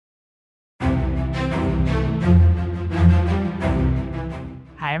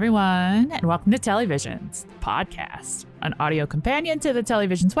Hi, everyone, and welcome to Televisions, the podcast, an audio companion to the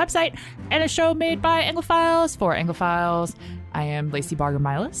Televisions website, and a show made by Anglophiles for Anglophiles. I am Lacey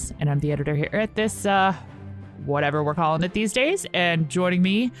Barger-Milas, and I'm the editor here at this, whatever we're calling it these days. And joining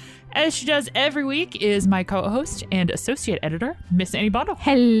me, as she does every week, is my co-host and associate editor, Miss Annie Bundle.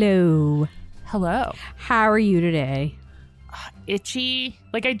 Hello. Hello. How are you today? Itchy.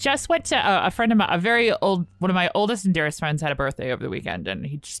 Like, I just went to a friend of mine, one of my oldest and dearest friends had a birthday over the weekend, and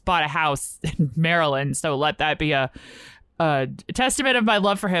he just bought a house in Maryland. So let that be a testament of my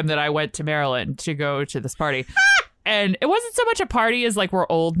love for him that I went to Maryland to go to this party. And it wasn't so much a party as like we're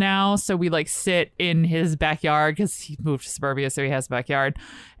old now. So we like sit in his backyard because he moved to suburbia. So he has a backyard.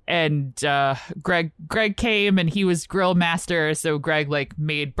 And Greg came and he was grill master. So Greg like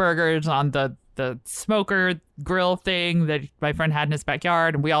made burgers on the smoker grill thing that my friend had in his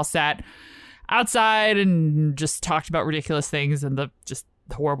backyard, and we all sat outside and just talked about ridiculous things and the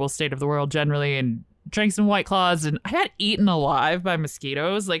horrible state of the world generally, and drank some White Claws. And I got eaten alive by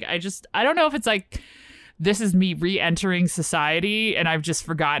mosquitoes. Like, I don't know if it's like this is me re-entering society and I've just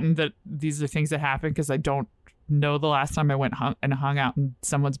forgotten that these are things that happen because I don't know the last time I went and hung out in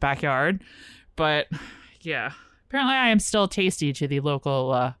someone's backyard. But yeah, apparently I am still tasty to the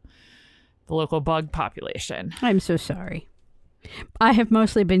local bug population. I'm so sorry. I have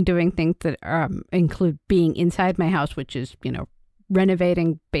mostly been doing things that include being inside my house, which is,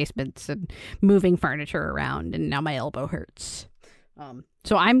 renovating basements and moving furniture around, and now my elbow hurts.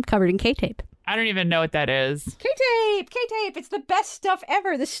 So I'm covered in K-tape. I don't even know what that is. K-tape! It's the best stuff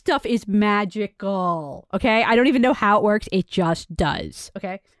ever. This stuff is magical. Okay? I don't even know how it works. It just does.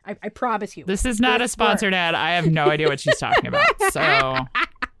 Okay? I promise you. This is not a sponsored ad. I have no idea what she's talking about. So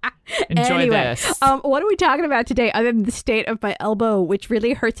enjoy this. What are we talking about today other than the state of my elbow, which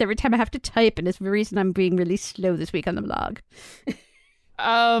really hurts every time I have to type, and it's the reason I'm being really slow this week on the blog.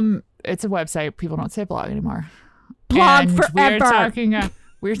 It's a website. People don't say blog anymore. Blog and forever.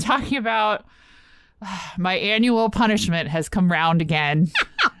 We're talking about my annual punishment has come round again.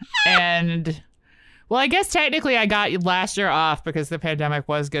 And well, I guess technically I got last year off because the pandemic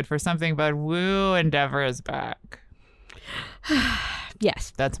was good for something, but woo, Endeavor is back.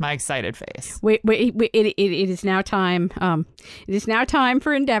 Yes. That's my excited face. It is now time. It is now time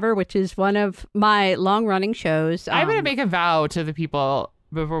for Endeavor, which is one of my long-running shows. I'm going to make a vow to the people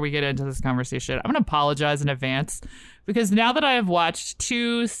before we get into this conversation. I'm going to apologize in advance because now that I have watched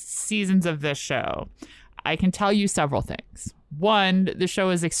 2 seasons of this show, I can tell you several things. One, the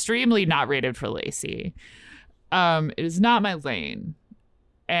show is extremely not rated for Lacey. It is not my lane.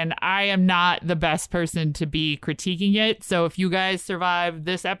 And I am not the best person to be critiquing it. So if you guys survive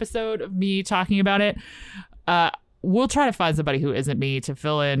this episode of me talking about it, we'll try to find somebody who isn't me to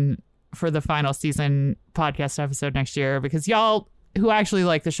fill in for the final season podcast episode next year, because y'all who actually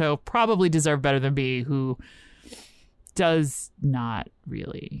like the show probably deserve better than me, who does not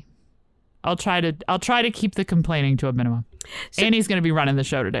really. I'll try to keep the complaining to a minimum. So, Annie's going to be running the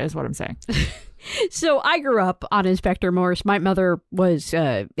show today is what I'm saying. So I grew up on Inspector Morse. My mother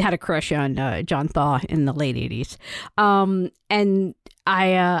had a crush on John Thaw in the late 80s. And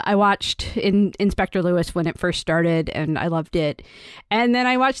I watched Inspector Lewis when it first started, and I loved it. And then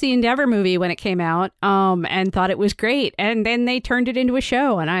I watched the Endeavor movie when it came out, and thought it was great. And then they turned it into a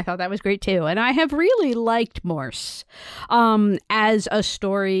show, and I thought that was great too. And I have really liked Morse as a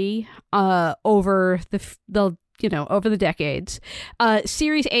story over over the decades.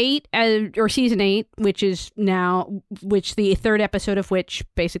 Series 8 or season 8, which the third episode of which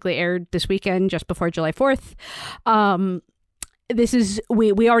basically aired this weekend just before July 4th. This is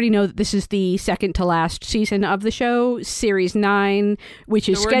we already know that this is the second to last season of the show. Series 9, which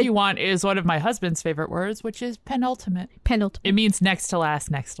is the word you want is one of my husband's favorite words, which is penultimate. It means next to last.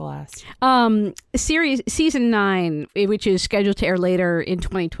 Season 9, which is scheduled to air later in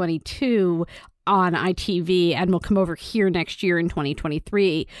 2022 on ITV and will come over here next year in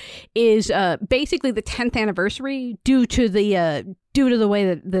 2023, is basically the 10th anniversary due to the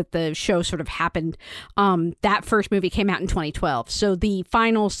way that the show sort of happened. That first movie came out in 2012. So the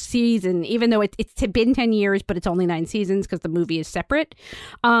final season, even though it's been 10 years, but it's only 9 seasons because the movie is separate.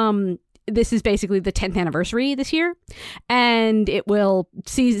 This is basically the 10th anniversary this year, and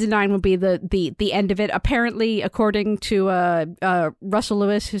season 9 will be the end of it. Apparently, according to Russell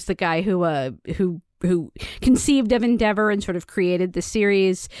Lewis, who's the guy who conceived of Endeavor and sort of created the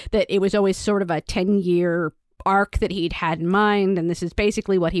series, that it was always sort of a 10-year arc that he'd had in mind, and this is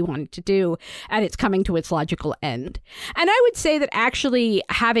basically what he wanted to do, and it's coming to its logical end. And I would say that actually,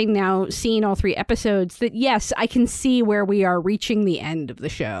 having now seen all 3 episodes, that yes, I can see where we are reaching the end of the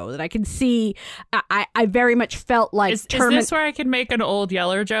show. That I can see, I very much felt like... Is this where I can make an Old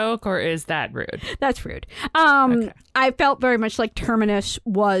Yeller joke, or is that rude? That's rude. Okay. I felt very much like Terminus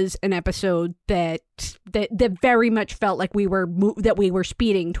was an episode that very much felt like we were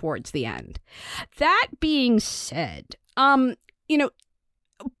speeding towards the end. That being said, part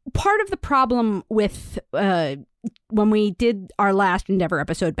of the problem with when we did our last Endeavor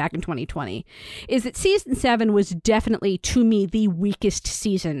episode back in 2020 is that season 7 was definitely, to me, the weakest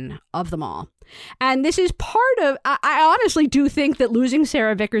season of them all. And this is part of, I honestly do think that losing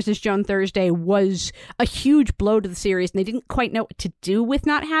Sarah Vickers as Joan Thursday was a huge blow to the series, and they didn't quite know what to do with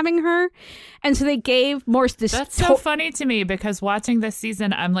not having her. And so they gave Morse this... That's so funny to me, because watching this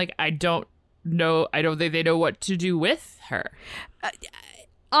season, I'm like, I don't think they know what to do with her.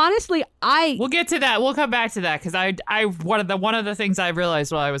 Honestly, we'll get to that. We'll come back to that, because one of the things I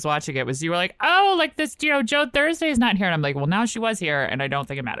realized while I was watching it was you were like, oh, like this, Joan Thursday is not here, and I'm like, well, now she was here, and I don't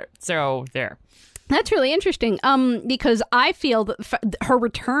think it mattered. So there. That's really interesting. Because I feel that her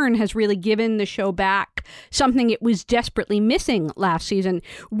return has really given the show back something it was desperately missing last season,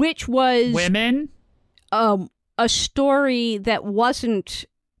 which was women. A story that wasn't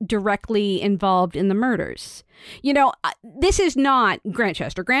directly involved in the murders. This is not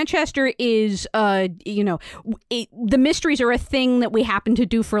Grantchester. Grantchester is, the mysteries are a thing that we happen to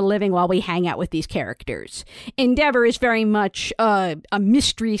do for a living while we hang out with these characters. Endeavor is very much a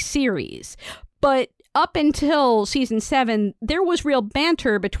mystery series. But up until season 7, there was real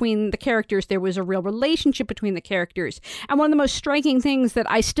banter between the characters. There was a real relationship between the characters. And one of the most striking things that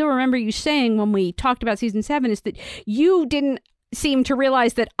I still remember you saying when we talked about season 7 is that you didn't seem to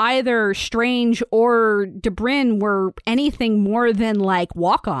realize that either Strange or Debrin were anything more than like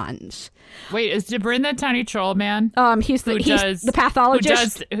walk-ons. Wait, is Debrin the tiny troll man? He's the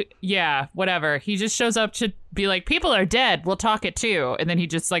pathologist. Yeah, whatever. He just shows up to be like, people are dead, we'll talk it too, and then he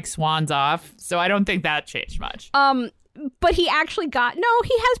just like swans off. So I don't think that changed much. But he actually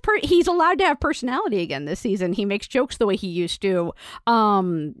he's allowed to have personality again this season. He makes jokes the way he used to.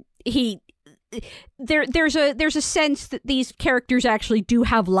 There's a sense that these characters actually do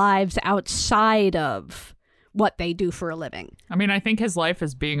have lives outside of what they do for a living. I mean, I think his life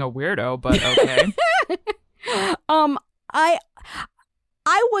is being a weirdo, but okay. I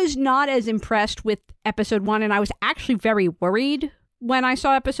was not as impressed with episode 1, and I was actually very worried when I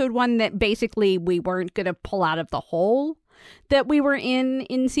saw episode 1 that basically we weren't going to pull out of the hole that we were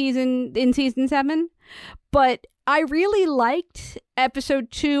in season 7. But I really liked episode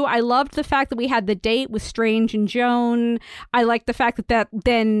 2. I loved the fact that we had the date with Strange and Joan. I liked the fact that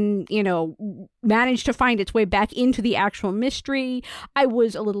then, managed to find its way back into the actual mystery. I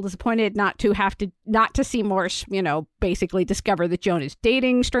was a little disappointed not to see Morse, basically discover that Joan is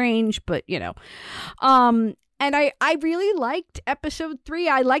dating Strange, but, And I really liked episode 3.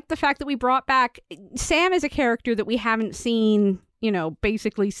 I liked the fact that we brought back Sam as a character that we haven't seen,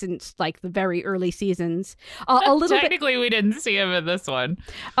 basically since like the very early seasons. A little Technically, we didn't see him in this one.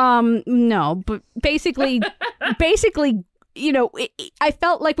 No, but basically, I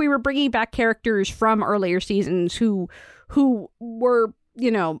felt like we were bringing back characters from earlier seasons who were,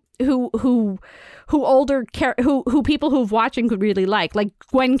 who people who've watching could really like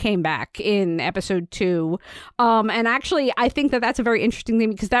Gwen came back in episode 2. And actually I think that that's a very interesting thing,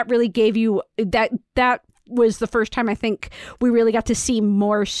 because that really gave you that was the first time I think we really got to see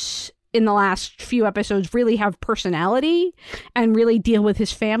Morse in the last few episodes really have personality and really deal with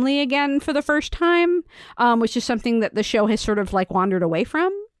his family again for the first time, which is something that the show has sort of like wandered away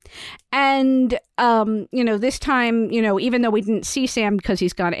from. And, this time, even though we didn't see Sam because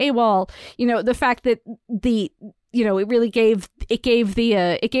he's gone AWOL, the fact that it really gave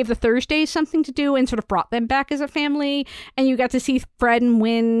the Thursdays something to do and sort of brought them back as a family. And you got to see Fred and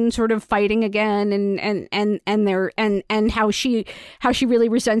Wynn sort of fighting again and how she really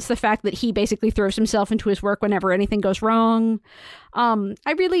resents the fact that he basically throws himself into his work whenever anything goes wrong.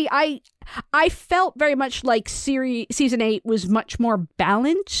 I felt very much like season 8 was much more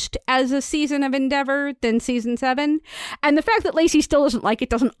balanced as a season of Endeavor than season 7. And the fact that Lacey still doesn't like it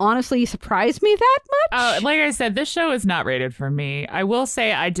doesn't honestly surprise me that much. Like I said, this show is not rated for me. I will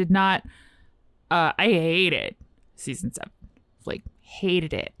say I did not, I hated season 7. Like,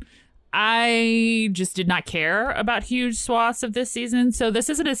 hated it. I just did not care about huge swaths of this season. So this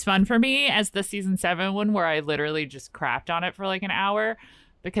isn't as fun for me as the season 7 one, where I literally just crapped on it for like an hour.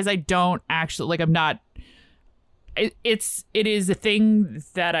 Because I don't actually, like, I'm not, it is a thing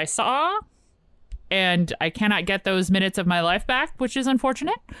that I saw, and I cannot get those minutes of my life back, which is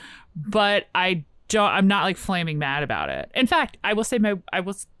unfortunate. But I'm not like flaming mad about it. In fact, I will say I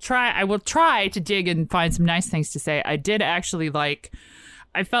will try to dig and find some nice things to say. I did actually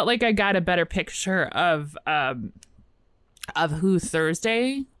I felt like I got a better picture of who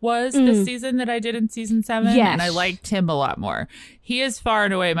Thursday was this season that I did in season 7. Yes. And I liked him a lot more. He is far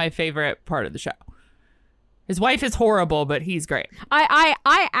and away my favorite part of the show. His wife is horrible, but he's great. I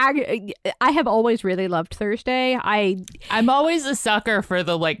have always really loved Thursday. I'm always a sucker for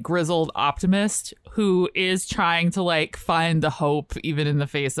the like grizzled optimist who is trying to like find the hope even in the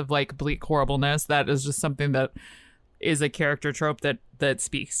face of like bleak horribleness. That is just something that is a character trope that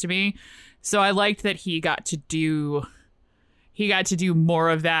speaks to me. So I liked that he got to do more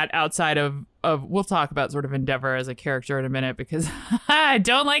of that outside of we'll talk about sort of Endeavor as a character in a minute because I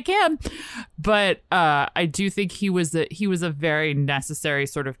don't like him. But I do think he was a very necessary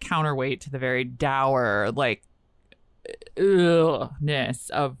sort of counterweight to the very dour like ness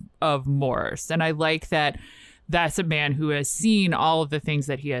of Morse. And I like that that's a man who has seen all of the things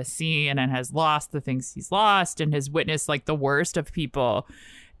that he has seen and has lost the things he's lost and has witnessed like the worst of people.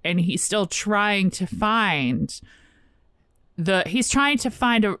 And he's still trying to find the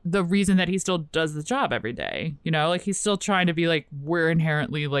reason that he still does the job every day. You know, like he's still trying to be like, we're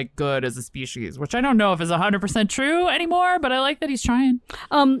inherently like good as a species, which I don't know if is 100% true anymore, but I like that he's trying.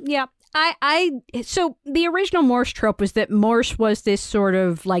 Yeah. So the original Morse trope was that Morse was this sort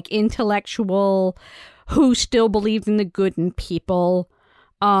of like intellectual who still believed in the good in people,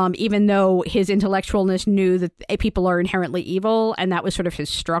 even though his intellectualness knew that people are inherently evil, and that was sort of his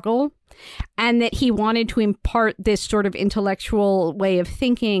struggle. And that he wanted to impart this sort of intellectual way of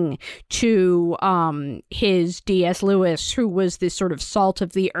thinking to his D.S. Lewis, who was this sort of salt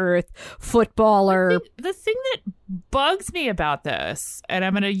of the earth footballer. The thing that bugs me about this, and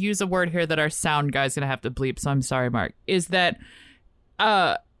I'm going to use a word here that our sound guy's going to have to bleep, so I'm sorry, Mark, is that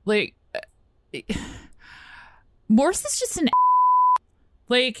Morse is just an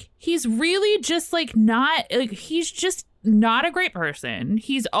like, he's really just like not like he's just not a great person.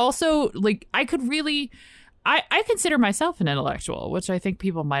 He's also like I consider myself an intellectual, which I think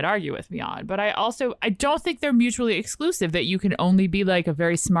people might argue with me on, but I don't think they're mutually exclusive, that you can only be like a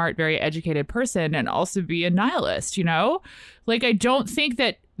very smart, very educated person and also be a nihilist, you know? Like, I don't think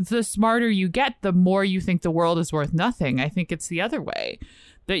that the smarter you get, the more you think the world is worth nothing. I think it's the other way,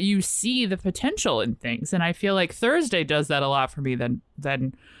 that you see the potential in things. And I feel like Thursday does that a lot for me than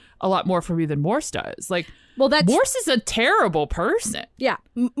a lot more for me than Morse does. Like, well, Morse is a terrible person. Yeah.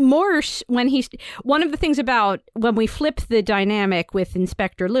 Morse, one of the things about when we flip the dynamic with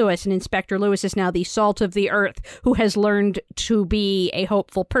Inspector Lewis, and Inspector Lewis is now the salt of the earth who has learned to be a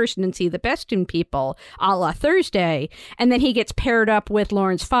hopeful person and see the best in people, a la Thursday. And then he gets paired up with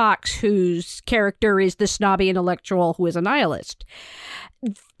Lawrence Fox, whose character is the snobby intellectual who is a nihilist.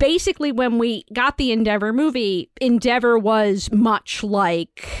 Basically, when we got the Endeavor movie, Endeavor was much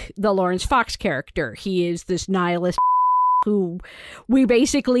like the Lawrence Fox character. He is this nihilist who we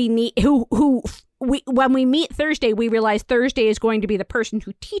basically need, when we meet Thursday, we realize Thursday is going to be the person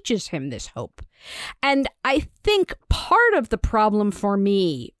who teaches him this hope. And I think part of the problem for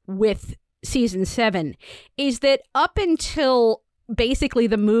me with season 7 is that up until basically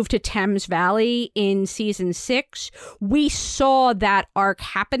the move to Thames Valley in season 6, we saw that arc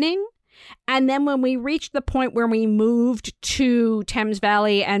happening. And then when we reached the point where we moved to Thames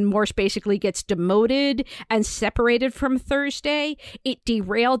Valley and Morse basically gets demoted and separated from Thursday, it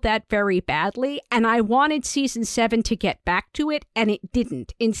derailed that very badly. And I wanted season 7 to get back to it, and it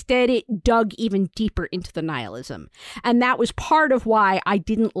didn't. Instead, it dug even deeper into the nihilism. And that was part of why I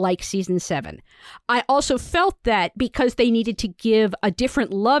didn't like season 7. I also felt that because they needed to give a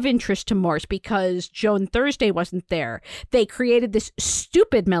different love interest to Morse because Joan Thursday wasn't there, they created this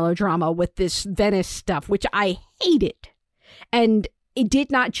stupid melodrama with this Venice stuff, which I hated. And it did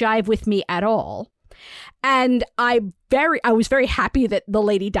not jive with me at all. And I was very happy that the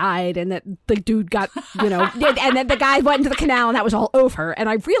lady died and that the dude got, and then the guy went into the canal and that was all over. And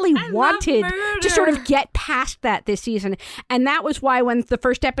I really wanted to sort of get past that this season. And that was why when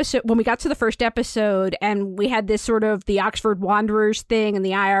we got to the first episode and we had this sort of the Oxford Wanderers thing and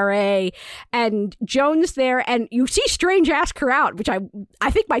the IRA and Joan's there and you see Strange ask her out, which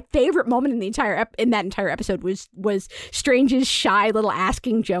I think my favorite moment in that entire episode was Strange's shy little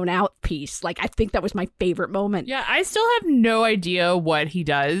asking Joan out piece. Like, I think that was my favorite moment. Yeah, I still have no idea what he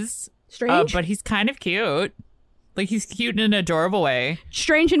does. Strange? But he's kind of cute. Like, he's cute in an adorable way.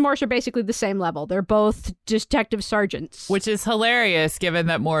 Strange and Morse are basically the same level. They're both detective sergeants. Which is hilarious, given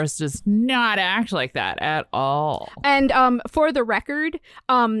that Morse does not act like that at all. And for the record,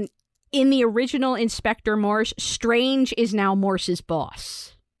 in the original Inspector Morse, Strange is now Morse's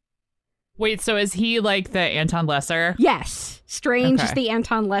boss. Wait, so is he like the Anton Lesser? Yes. Strange is the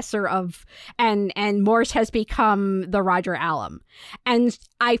Anton Lesser of, and Morse has become the Roger Allam. And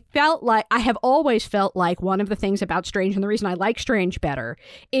I have always felt like one of the things about Strange, and the reason I like Strange better,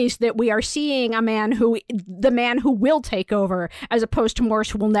 is that we are seeing the man who will take over, as opposed to Morse,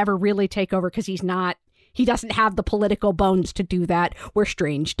 who will never really take over because he doesn't have the political bones to do that, where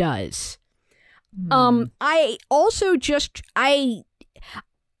Strange does.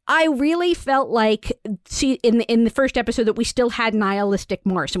 I really felt like, in the first episode, that we still had nihilistic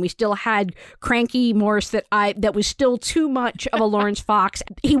Morse, and we still had cranky Morse that was still too much of a Lawrence Fox.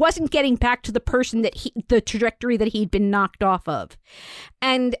 He wasn't getting back to the person the trajectory that he'd been knocked off of.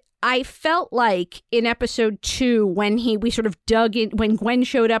 And I felt like in episode 2, when we sort of dug in, when Gwen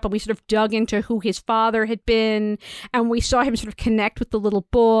showed up and we sort of dug into who his father had been, and we saw him sort of connect with the little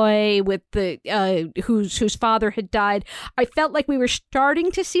boy with the whose father had died, I felt like we were starting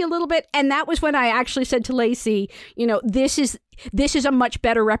to see a little bit. And that was when I actually said to Lacey, this is a much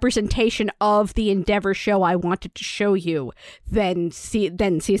better representation of the Endeavor show I wanted to show you than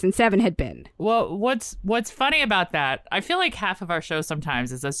season 7 had been. Well, what's funny about that, I feel like half of our show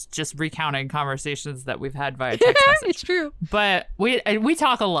sometimes is us just recounting conversations that we've had via text message. It's true. But we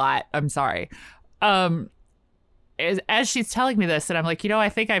talk a lot. I'm sorry. As she's telling me this, and I'm like, I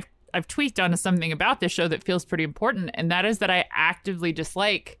think I've tweaked onto something about this show that feels pretty important, and that is that I actively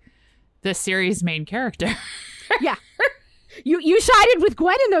dislike the series' main character. Yeah. You sided with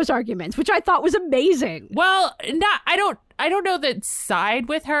Gwen in those arguments, which I thought was amazing. Well, I don't know that side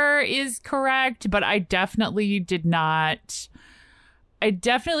with her is correct, but I definitely did not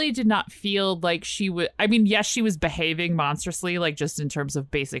feel like she would. I mean, yes, she was behaving monstrously, like just in terms of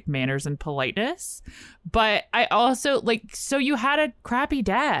basic manners and politeness. But I also so you had a crappy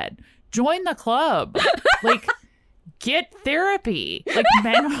dad. Join the club. Get therapy.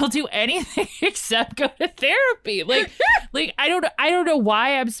 Men will do anything except go to therapy. I don't know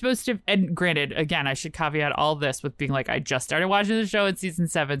why I'm supposed to. And granted, again, I should caveat all this with being I just started watching the show in season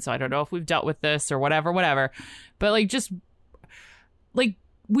 7, so I don't know if we've dealt with this or whatever. But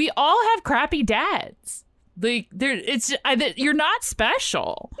we all have crappy dads. You're not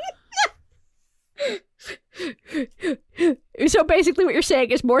special. So basically what you're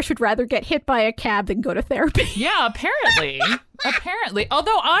saying is Morse would rather get hit by a cab than go to therapy. Yeah, apparently.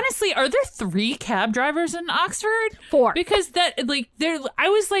 Although, honestly, are there 3 cab drivers in Oxford? 4. Because I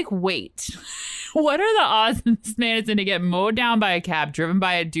was like, wait, what are the odds this man is going to get mowed down by a cab driven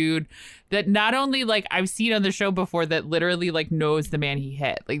by a dude that not only I've seen on the show before that literally knows the man he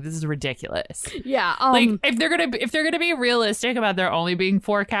hit. This is ridiculous. Yeah. If they're gonna be realistic about there only being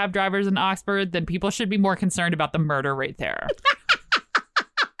 4 cab drivers in Oxford, then people should be more concerned about the murder rate there.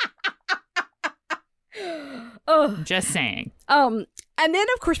 Just saying. And then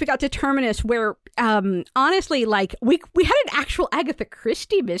of course we got to Terminus, where honestly, we had an actual Agatha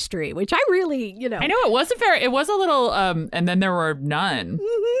Christie mystery, which I really, I know it wasn't fair. It was a little and then there were none.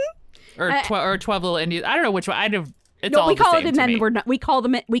 Mm-hmm. Or 12 Little Indians. I don't know which one. It's no, all we the call same it and to then me. we're not. We call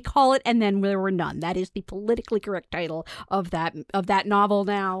it and then there were none. That is the politically correct title of that novel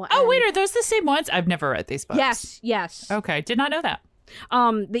now. Oh wait, are those the same ones? I've never read these books. Yes. Okay, did not know that.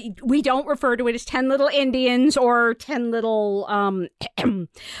 We don't refer to it as 10 Little Indians or 10 Little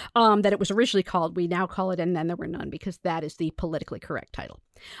that it was originally called. We now call it And Then There Were None, because that is the politically correct title.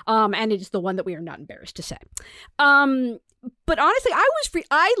 And it is the one that we are not embarrassed to say. But honestly,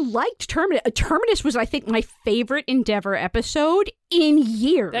 I liked Terminus. Terminus was, I think, my favorite Endeavor episode in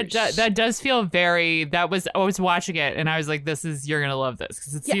years. That does feel very. I was watching it and I was like, you're gonna love this,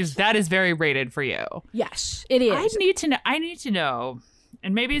 because it seems that is very rated for you. Yes, it is. I need to know,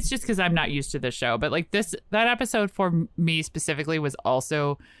 and maybe it's just because I'm not used to this show, but that episode for me specifically was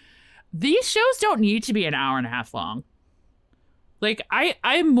also. These shows don't need to be an hour and a half long.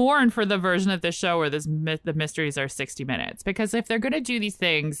 I mourn for the version of the show where the mysteries are 60 minutes, because if they're going to do these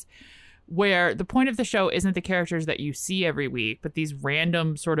things where the point of the show isn't the characters that you see every week, but these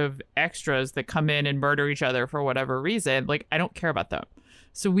random sort of extras that come in and murder each other for whatever reason, I don't care about them.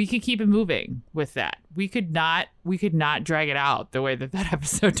 So we could keep it moving with that. We could not drag it out the way that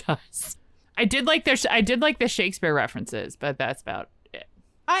episode does. I did like the Shakespeare references, but that's about it.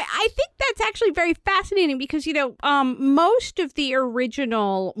 I think that's actually very fascinating because, most of the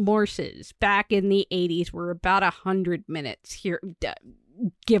original Morses back in the 80s were about 100 minutes here,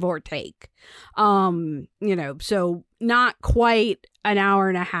 give or take. So not quite an hour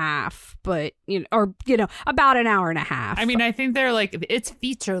and a half, but, about an hour and a half. I mean, I think they're it's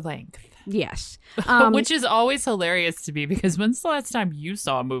feature length. Yes. Which is always hilarious to me, because when's the last time you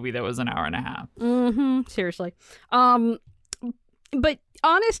saw a movie that was an hour and a half? Seriously. But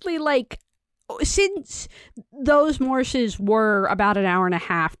honestly, like, since those Morses were about an hour and a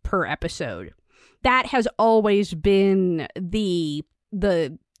half per episode, that has always been the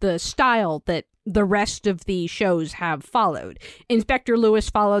style that the rest of the shows have followed. Inspector Lewis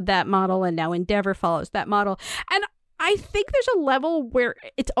followed that model, and now Endeavor follows that model. And I think there's a level where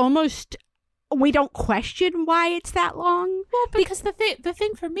it's almost, we don't question why it's that long. Well, because the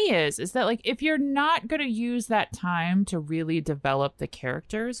thing for me is that, like, if you're not going to use that time to really develop the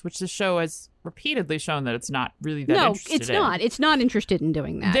characters, which the show has repeatedly shown that it's not really that interested in. No, it's not. It's not interested in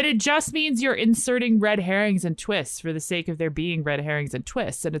doing that. Then it just means you're inserting red herrings and twists for the sake of there being red herrings and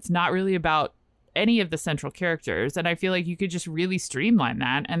twists, and it's not really about any of the central characters. And I feel like you could just really streamline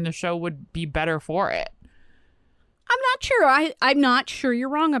that, and the show would be better for it. I'm not sure. I'm not sure you're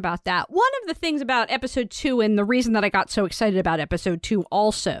wrong about that. One of the things about episode 2, and the reason that I got so excited about episode 2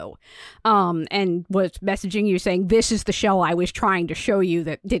 also, and was messaging you saying this is the show I was trying to show you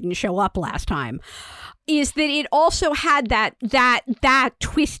that didn't show up last time, is that it also had that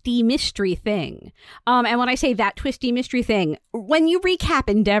twisty mystery thing. And when I say that twisty mystery thing, when you recap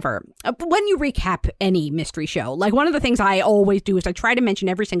Endeavor, when you recap any mystery show, like, one of the things I always do is I try to mention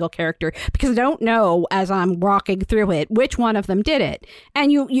every single character, because I don't know as I'm walking through it which one of them did it.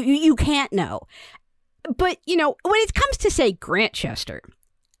 And you can't know. But, you know, when it comes to, say, Grantchester,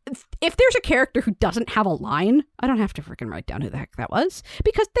 if there's a character who doesn't have a line, I don't have to freaking write down who the heck that was,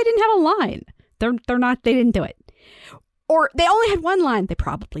 because they didn't have a line. They didn't do it. Or they only had one line, they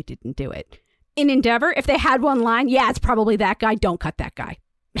probably didn't do it. In Endeavor, if they had one line, yeah, it's probably that guy, don't cut that guy.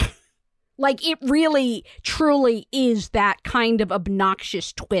 Like, it really, truly is that kind of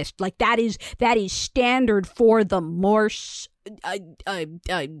obnoxious twist. Like, that is standard for the Morse. That's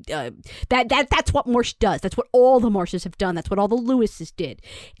what Morse does. That's what all the Morses have done. That's what all the Lewises did.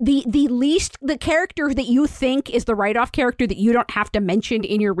 The character that you think is the write-off character that you don't have to mention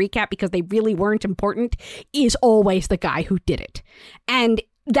in your recap because they really weren't important is always the guy who did it. And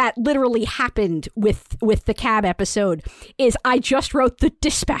that literally happened with the cab episode. Is I just wrote the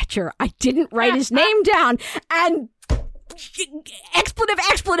dispatcher. I didn't write his name down, and expletive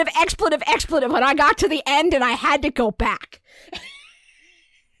when I got to the end, and I had to go back.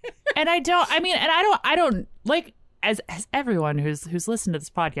 And I don't like, as everyone who's listened to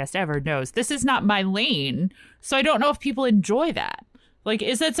this podcast ever knows, this is not my lane, so I don't know if people enjoy that. Like,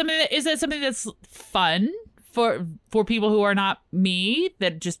 is that something that's fun for people who are not me,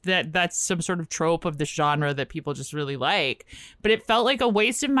 that's some sort of trope of the genre that people just really like? But it felt like a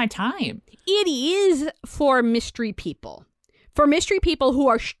waste of my time. It is for mystery people. For mystery people who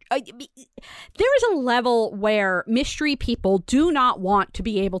are... there is a level where mystery people do not want to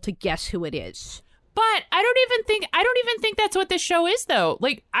be able to guess who it is. But I don't even think that's what this show is, though.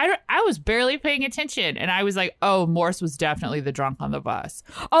 Like, I was barely paying attention, and I was like, oh, Morse was definitely the drunk on the bus.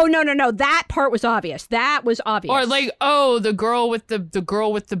 Oh, no. That part was obvious. That was obvious. Or like, oh, the girl with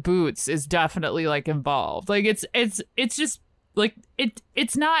the boots is definitely, like, involved. Like, it's just like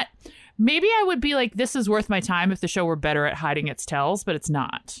it's not. Maybe I would be like, this is worth my time if the show were better at hiding its tells, but it's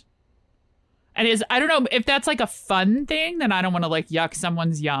not. And I don't know if that's like a fun thing, then I don't want to like yuck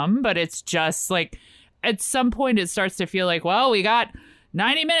someone's yum, but it's just like at some point it starts to feel like, well, we got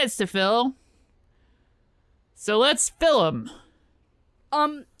 90 minutes to fill, so let's fill them.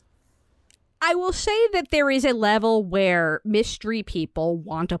 I will say that there is a level where mystery people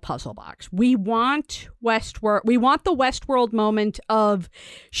want a puzzle box. We want Westworld. We want the Westworld moment of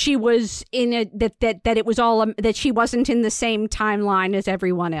she was in a that it was all that she wasn't in the same timeline as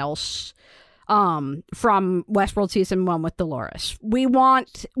everyone else. From Westworld season 1 with Dolores. We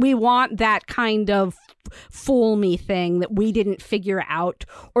want that kind of fool me thing that we didn't figure out,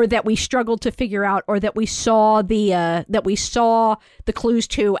 or that we struggled to figure out, or that we saw the clues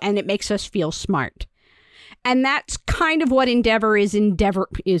to, and it makes us feel smart. And that's kind of what Endeavor is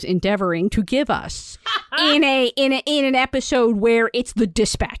endeavoring to give us in an episode where it's the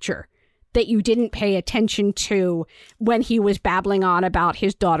dispatcher that you didn't pay attention to when he was babbling on about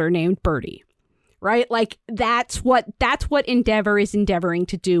his daughter named Birdie. Right? Like, that's what Endeavor is endeavoring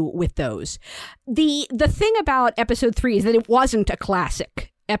to do with those. The thing about episode 3 is that it wasn't a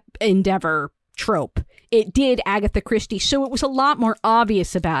classic Endeavor trope. It did Agatha Christie, so it was a lot more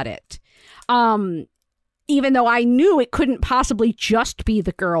obvious about it. Even though I knew it couldn't possibly just be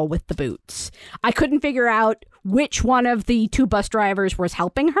the girl with the boots. I couldn't figure out which one of the two bus drivers was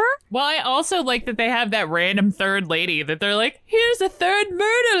helping her. Well, I also like that they have that random third lady that they're like, here's a third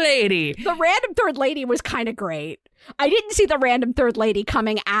murder lady. The random third lady was kind of great. I didn't see the random third lady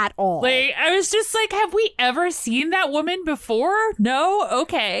coming at all. Like, I was just like, have we ever seen that woman before? No?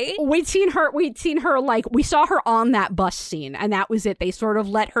 Okay. We'd seen her like, we saw her on that bus scene, and that was it. They sort of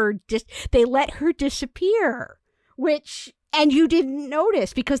let her disappear, and you didn't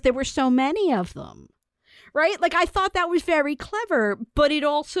notice because there were so many of them. Right? Like, I thought that was very clever, but it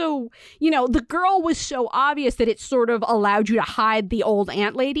also, the girl was so obvious that it sort of allowed you to hide the old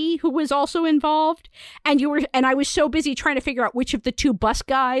ant lady who was also involved. And I was so busy trying to figure out which of the two bus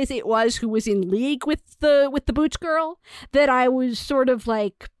guys it was who was in league with the Boots girl that I was sort of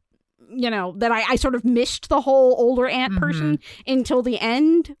like, that I sort of missed the whole older ant person until the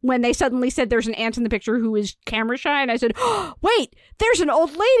end when they suddenly said there's an ant in the picture who is camera shy. And I said, oh, wait, there's an old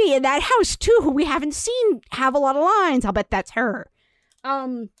lady in that house too who we haven't seen have a lot of lines. I'll bet that's her.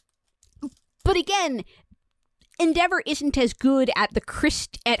 But again, Endeavor isn't as good at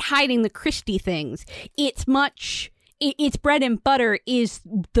at hiding the Christie things. Its bread and butter is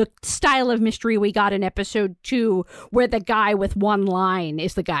the style of mystery we got in episode 2, where the guy with one line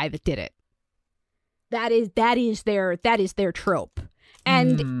is the guy that did it. That is their trope.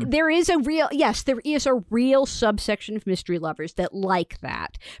 And there is a real subsection of mystery lovers that like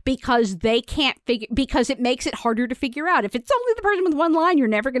that because because it makes it harder to figure out. If it's only the person with one line, you're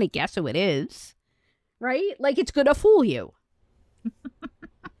never going to guess who it is. Right? Like, it's going to fool you.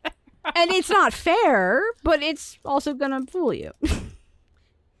 And it's not fair, but it's also gonna fool you.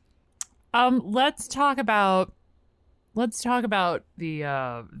 Let's talk about the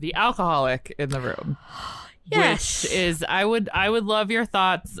alcoholic in the room. Yes. Which is I would love your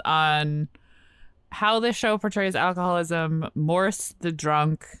thoughts on how this show portrays alcoholism. Morse the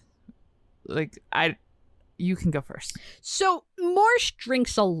drunk. You can go first. So Morse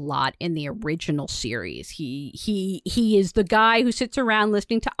drinks a lot in the original series. He is the guy who sits around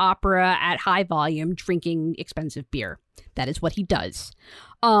listening to opera at high volume, drinking expensive beer. That is what he does.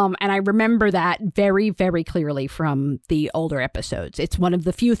 And I remember that very, very clearly from the older episodes. It's one of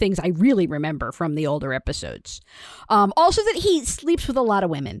the few things I really remember from the older episodes. Also that he sleeps with a lot of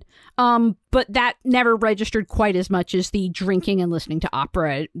women. But that never registered quite as much as the drinking and listening to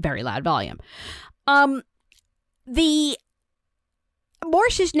opera at very loud volume. The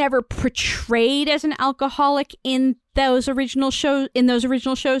Morse is never portrayed as an alcoholic in those original shows,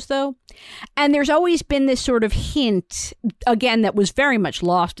 though. And there's always been this sort of hint, again, that was very much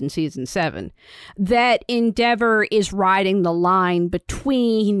lost in season 7, that Endeavor is riding the line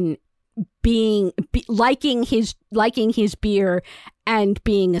between liking his beer and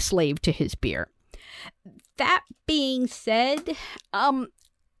being a slave to his beer. That being said,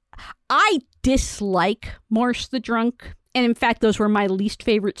 I dislike Morse the drunk, and in fact, those were my least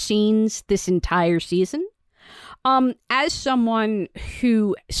favorite scenes this entire season. As someone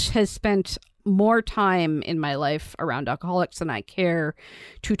who has spent more time in my life around alcoholics than I care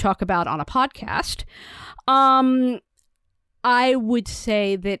to talk about on a podcast, I would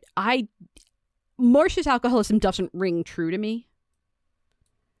say that Morse's alcoholism doesn't ring true to me.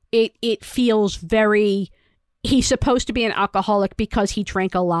 It feels very... He's supposed to be an alcoholic because he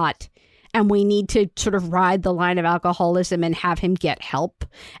drank a lot, and we need to sort of ride the line of alcoholism and have him get help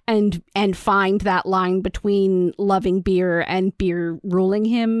and find that line between loving beer and beer ruling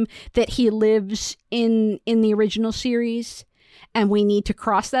him that he lives in the original series. And we need to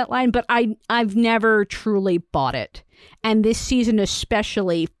cross that line, but I've never truly bought it. And this season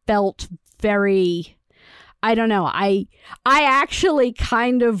especially felt very... I don't know. I actually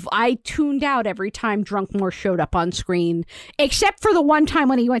I tuned out every time Drunk Morse showed up on screen, except for the one time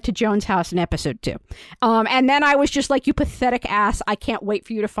when he went to Joan's house in episode 2. And then I was just like, you pathetic ass. I can't wait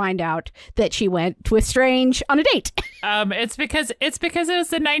for you to find out that she went with Strange on a date. It's because it was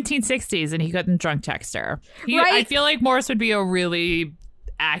the 1960s and he couldn't drunk text her. Right? I feel like Morse would be a really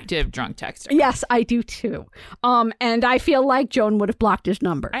active drunk texter. Yes, I do too. And I feel like Joan would have blocked his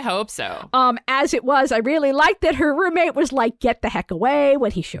number. I hope so. As it was, I really liked that her roommate was like, get the heck away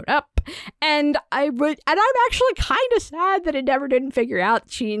when he showed up. And I'm actually kind of sad that Endeavor didn't figure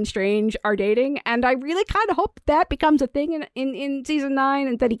out she and Strange are dating. And I really kind of hope that becomes a thing in season 9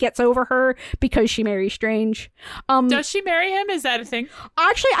 and that he gets over her because she marries Strange. Does she marry him? Is that a thing?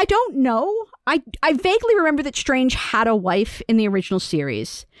 Actually, I don't know. I vaguely remember that Strange had a wife in the original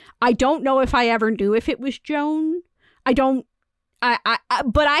series. I don't know if I ever knew if it was Joan. But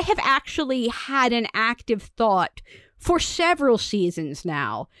I have actually had an active thought for several seasons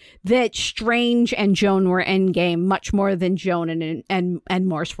now that Strange and Joan were endgame much more than Joan and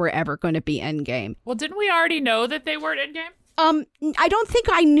Morse were ever going to be endgame. Well, didn't we already know that they weren't endgame? I don't think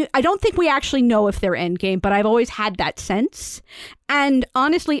I knew. I don't think we actually know if they're endgame, but I've always had that sense. And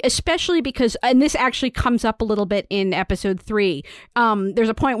honestly, especially because, and this actually comes up a little bit in episode 3. There's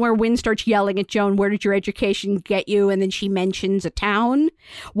a point where Wynn starts yelling at Joan, "Where did your education get you?" And then she mentions a town.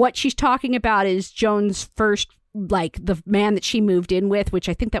 What she's talking about is Joan's first, like, the man that she moved in with, which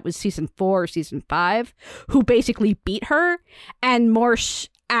I think that was season 4 or season 5, who basically beat her. And Morse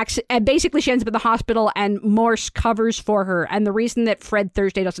and basically she ends up in the hospital, and Morse covers for her. And the reason that Fred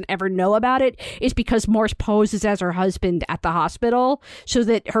Thursday doesn't ever know about it is because Morse poses as her husband at the hospital so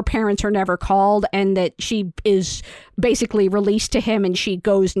that her parents are never called, and that she is basically released to him, and she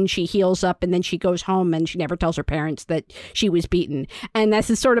goes and she heals up, and then she goes home and she never tells her parents that she was beaten. And this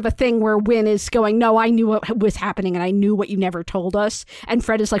is sort of a thing where Wynn is going, "No, I knew what was happening, and I knew what you never told us." And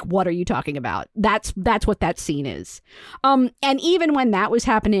Fred is like, "What are you talking about?" That's what that scene is. And even when that was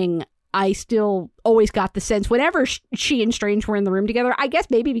happening, I still always got the sense whenever she and Strange were in the room together, I guess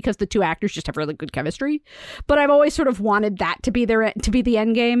maybe because the two actors just have really good chemistry, but I've always sort of wanted that to be the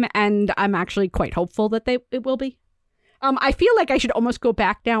end game, and I'm actually quite hopeful that it will be. I feel like I should almost go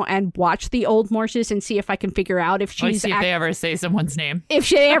back now and watch the old Morses and see if I can figure out if she's... see if they ever say someone's name. If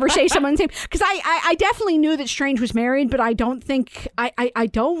they ever say someone's name. Because I definitely knew that Strange was married, but I don't think... I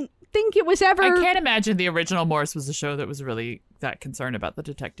don't think it was ever... I can't imagine the original Morse was a show that was really that concerned about the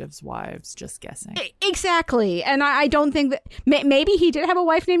detectives' wives. Just guessing. Exactly. And I don't think that... Maybe he did have a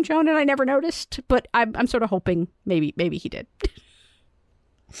wife named Joan and I never noticed, but I'm sort of hoping maybe he did.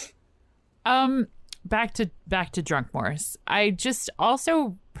 Back to Drunk Morse. I just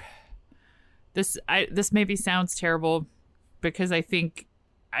also this maybe sounds terrible because I think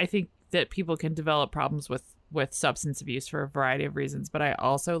that people can develop problems with substance abuse for a variety of reasons, but I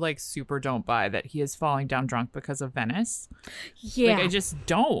also super don't buy that he is falling down drunk because of Venice. Yeah. I just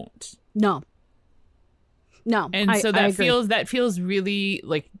don't. No. And so that feels really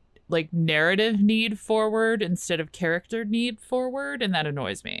like narrative need forward instead of character need forward, and that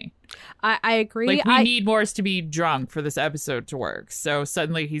annoys me. I agree. We need Morse to be drunk for this episode to work. So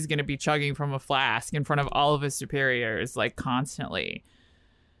suddenly he's going to be chugging from a flask in front of all of his superiors, constantly.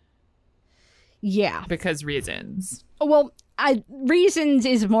 Yeah. Because reasons. Well, reasons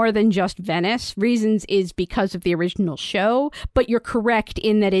is more than just Venice. Reasons is because of the original show, but you're correct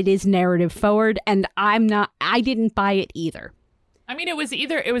in that it is narrative forward, and I didn't buy it either. I mean, it was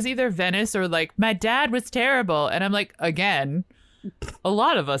either Venice or my dad was terrible. And I'm like, again, a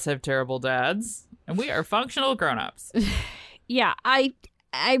lot of us have terrible dads and we are functional grown-ups. Yeah, I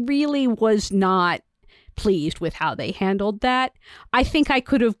really was not pleased with how they handled that. I think I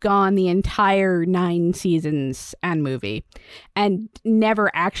could have gone the entire 9 seasons and movie and never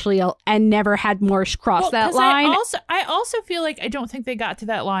had Morse cross that line. I also feel like I don't think they got to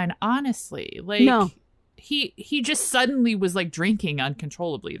that line, honestly. No. He just suddenly was drinking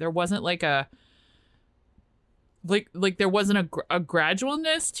uncontrollably. There wasn't there wasn't a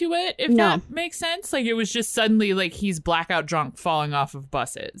gradualness to it, if that makes sense. It was just suddenly he's blackout drunk falling off of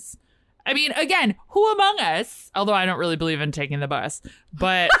buses. I mean, again, who among us, although I don't really believe in taking the bus,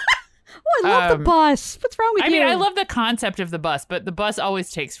 but I love the bus. What's wrong with you? I mean, I love the concept of the bus, but the bus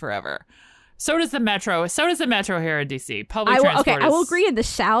always takes forever. So does the metro. So does the metro here in DC. Public transport. I will agree. In the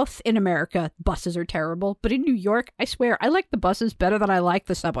South, in America, buses are terrible. But in New York, I swear, I like the buses better than I like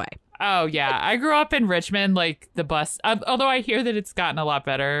the subway. Oh yeah, I grew up in Richmond. The bus, although I hear that it's gotten a lot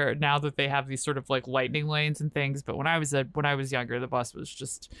better now that they have these sort of lightning lanes and things. But when I was younger, the bus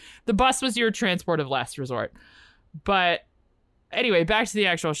was your transport of last resort. But anyway, back to the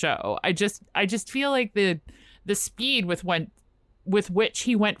actual show. I just feel like the speed with which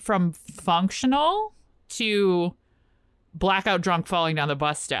he went from functional to blackout drunk falling down the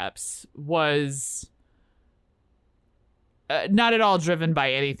bus steps was not at all driven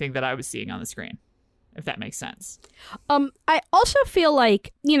by anything that I was seeing on the screen, if that makes sense. I also feel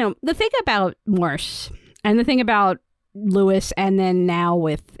like, the thing about Morse and the thing about Lewis and then now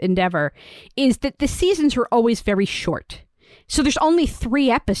with Endeavor is that the seasons are always very short. So there's only 3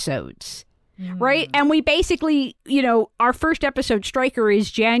 episodes. Right? And we basically, our first episode, Stryker, is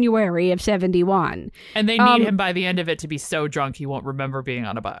January of 71. And they need him by the end of it to be so drunk he won't remember being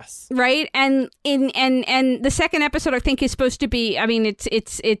on a bus. Right? And the second episode, I think, is supposed to be, I mean, it's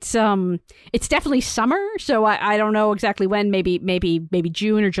definitely summer, so I don't know exactly when, maybe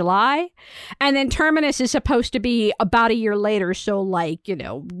June or July. And then Terminus is supposed to be about a year later, so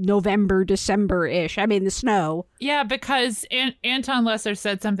November, December-ish. I mean, the snow. Yeah, because Anton Lesser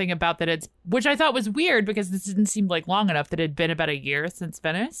said something about that which I thought was weird because this didn't seem long enough, that it had been about a year since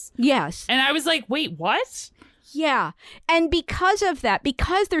Venice. Yes. And I was like, wait, what? Yeah. And because of that,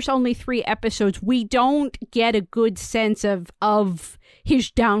 because there's only 3 episodes, we don't get a good sense of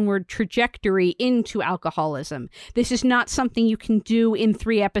his downward trajectory into alcoholism. This is not something you can do in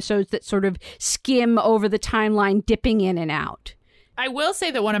 3 episodes that sort of skim over the timeline, dipping in and out. I will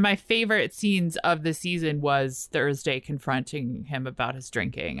say that one of my favorite scenes of the season was Thursday confronting him about his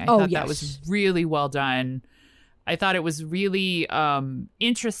drinking. I thought that was really well done. I thought it was really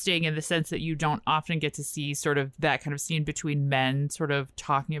interesting in the sense that you don't often get to see sort of that kind of scene between men sort of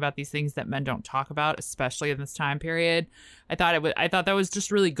talking about these things that men don't talk about, especially in this time period. I thought that was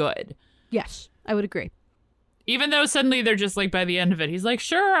just really good. Yes, I would agree. Even though suddenly they're just like, by the end of it, he's like,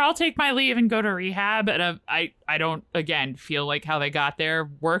 sure, I'll take my leave and go to rehab. And I don't, again, feel like how they got there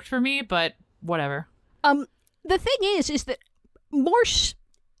worked for me, but whatever. The thing is that Morse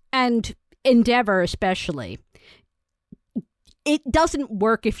and Endeavor especially, it doesn't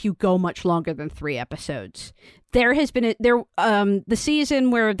work if you go much longer than 3 episodes. There has been the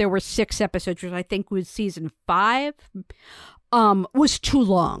season where there were 6 episodes, which I think was season 5, was too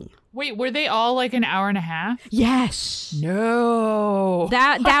long. Wait, were they all like an hour and a half? Yes. No.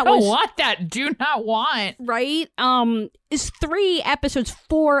 That I was don't want that. Do not want. Right? Is 3 episodes,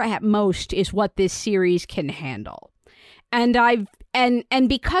 4 at most is what this series can handle. And and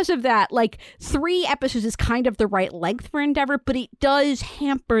because of that, like 3 episodes is kind of the right length for Endeavor, but it does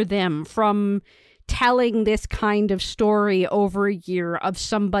hamper them from telling this kind of story over a year of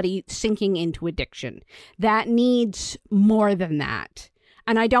somebody sinking into addiction. That needs more than that.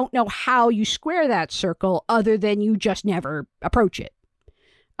 And I don't know how you square that circle other than you just never approach it.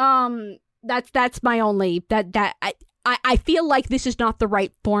 That's my only I feel like this is not the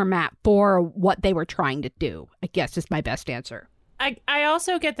right format for what they were trying to do, I guess is my best answer. I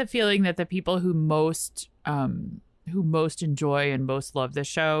also get the feeling that the people who most enjoy and most love this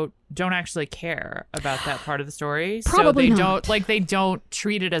show don't actually care about that part of the story. Probably so not. They don't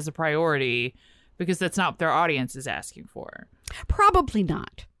treat it as a priority because that's not what their audience is asking for. Probably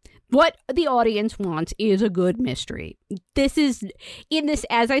not. What the audience wants is a good mystery.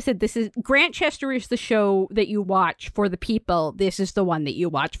 As I said, this is Grantchester is the show that you watch for the people. This is the one that you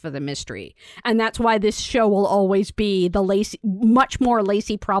watch for the mystery. And that's why this show will always be much more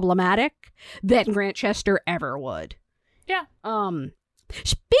Lacey problematic than Grantchester ever would. Yeah.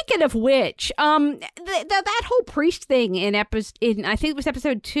 Speaking of which, that whole priest thing in I think it was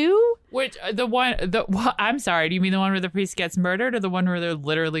episode 2. Which I'm sorry. Do you mean the one where the priest gets murdered, or the one where they're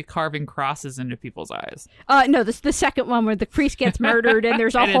literally carving crosses into people's eyes? No, this is the second one where the priest gets murdered, and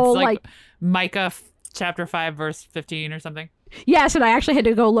there's a and whole it's like Micah chapter 5 verse 15 or something. Yes, and I actually had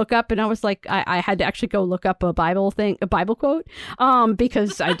to go look up, and I was like, I had to actually go look up a Bible quote,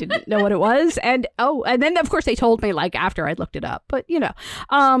 because I didn't know what it was, and then of course they told me like after I'd looked it up, but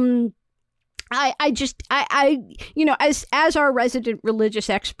I as our resident religious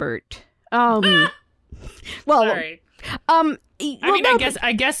expert, Sorry.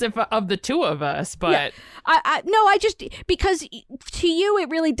 I guess if of the two of us, but because to you it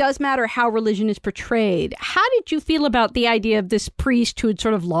really does matter how religion is portrayed. How did you feel about the idea of this priest who had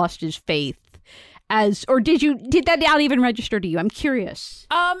sort of lost his faith? Did that not even register to you? I'm curious.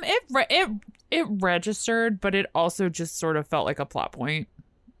 It registered, but it also just sort of felt like a plot point.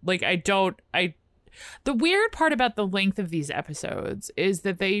 Like the weird part about the length of these episodes is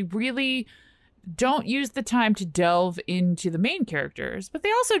that they really don't use the time to delve into the main characters, but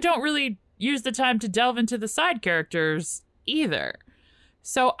they also don't really use the time to delve into the side characters either.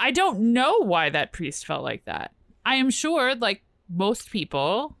 So I don't know why that priest felt like that. I am sure, like most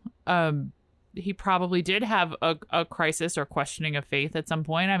people, he probably did have a crisis or questioning of faith at some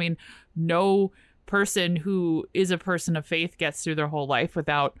point. I mean, no person who is a person of faith gets through their whole life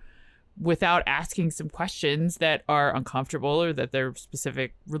without asking some questions that are uncomfortable or that their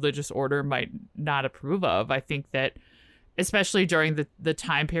specific religious order might not approve of. I think that especially during the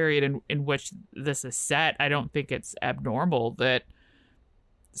time period in which this is set, I don't think it's abnormal that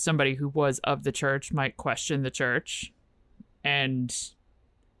somebody who was of the church might question the church and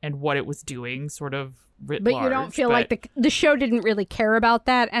what it was doing sort of writ large. You don't feel like the show didn't really care about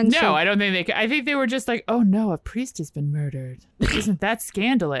that? I don't think I think they were just like, oh no, a priest has been murdered. Isn't that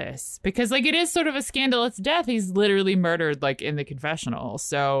scandalous? Because like it is sort of a scandalous death. He's literally murdered like in the confessional.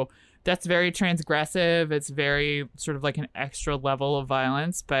 So that's very transgressive. It's very sort of like an extra level of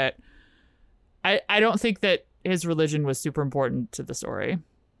violence. But I don't think that his religion was super important to the story.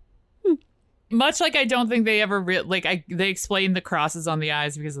 Much like I don't think they ever they explained the crosses on the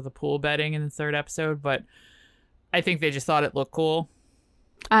eyes because of the pool betting in the 3rd episode, but I think they just thought it looked cool.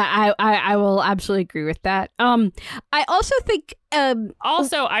 I will absolutely agree with that. I also think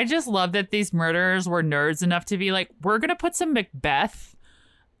Also, I just love that these murderers were nerds enough to be like, we're gonna put some Macbeth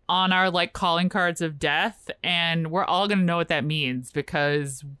on our like calling cards of death, and we're all gonna know what that means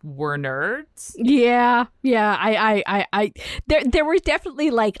because we're nerds. Yeah. I there were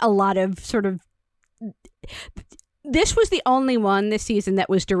definitely like a lot of sort of. This was the only one this season that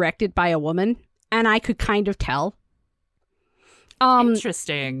was directed by a woman, and I could kind of tell.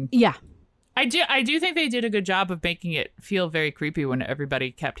 Interesting. Yeah. I do think they did a good job of making it feel very creepy when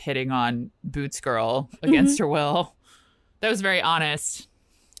everybody kept hitting on Boots Girl against her will. That was very honest.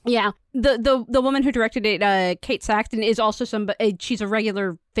 Yeah. The woman who directed it, Kate Saxton, is also she's a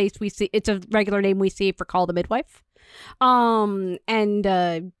regular face we see. It's a regular name we see for Call the Midwife.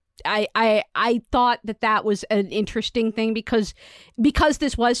 I thought that was an interesting thing because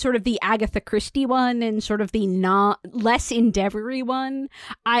this was sort of the Agatha Christie one and sort of the less endeavory one.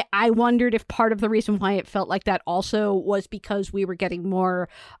 I wondered if part of the reason why it felt like that also was because we were getting more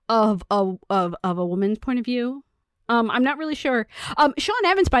of a woman's point of view. I'm not really sure. Sean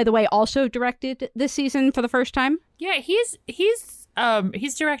Evans, by the way, also directed this season for the first time. Yeah, he's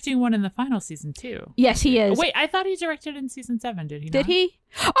directing one in the final season too. Yes, he is. Wait, I thought he directed in season 7. Did he? Did he?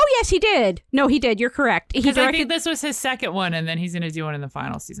 Oh, yes, he did. No, he did. You're correct. Because I think this was his second one, and then he's going to do one in the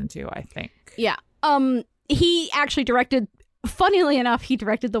final season too, I think. Yeah. He actually directed. Funnily enough, he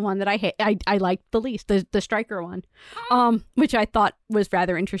directed the one that I liked the least, the Striker one, which I thought was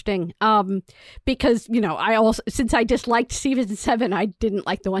rather interesting. Because I also, since I disliked season 7, I didn't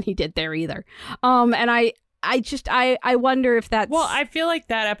like the one he did there either. And I wonder if that's... Well, I feel like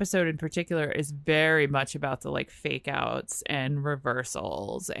that episode in particular is very much about the like fake outs and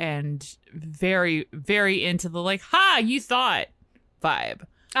reversals and very, very into the like, ha, you thought vibe.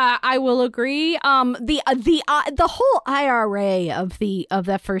 I will agree. The whole IRA of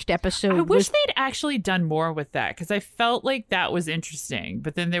that first episode. I wish they'd actually done more with that because I felt like that was interesting.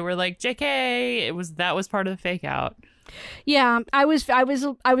 But then they were like, "JK, that was part of the fake out." Yeah, I was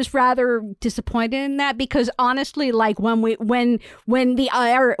rather disappointed in that because honestly, like when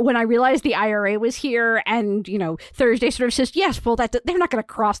I realized the IRA was here and Thursday sort of says yes, well that they're not going to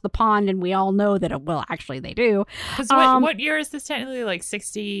cross the pond, and we all know that actually they do. Because what year is this technically? Like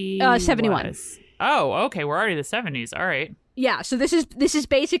 60? 71. Oh, okay, we're already the 70s. All right. Yeah, so this is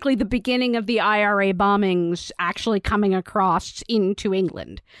basically the beginning of the IRA bombings actually coming across into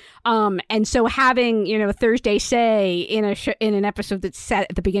England, and so having Thursday say in an episode that's set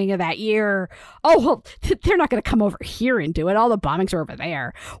at the beginning of that year, oh well, they're not going to come over here and do it. All the bombings are over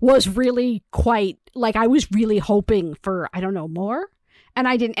there. Was really quite like I was really hoping for more, and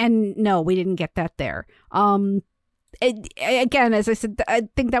I didn't. And no, we didn't get that there. Again, as I said, I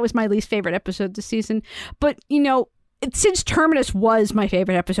think that was my least favorite episode this season, but since Terminus was my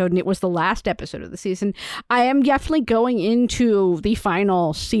favorite episode and it was the last episode of the season, I am definitely going into the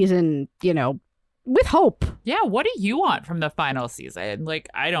final season, with hope. Yeah, what do you want from the final season? Like,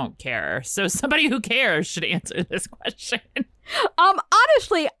 I don't care. So somebody who cares should answer this question.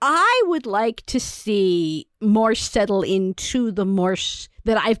 Honestly, I would like to see Morse settle into the Morse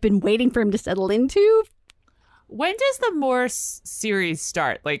that I've been waiting for him to settle into. When does the Morse series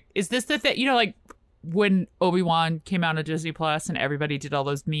start? Like, is this the thing, like, when Obi-Wan came out on Disney Plus and everybody did all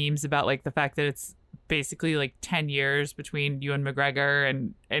those memes about like the fact that it's basically like 10 years between Ewan McGregor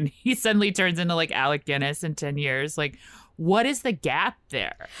and he suddenly turns into like Alec Guinness in 10 years. Like, what is the gap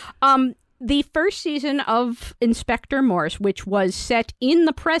there? The first season of Inspector Morse, which was set in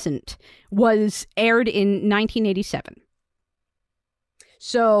the present, was aired in 1987.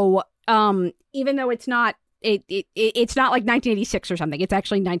 So, even though it's not it's not like 1986 or something, it's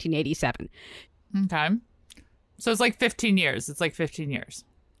actually 1987. Okay. So it's like 15 years. It's like 15 years.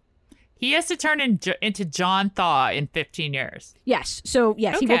 He has to turn into John Thaw in 15 years. Yes. So,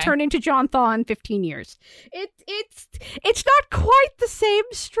 yes, okay. He will turn into John Thaw in 15 years. It's not quite the same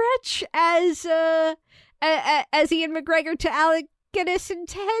stretch as Ian McGregor to Alec Guinness in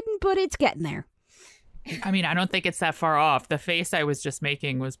 10, but it's getting there. I mean, I don't think it's that far off. The face I was just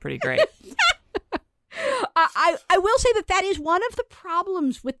making was pretty great. I will say that is one of the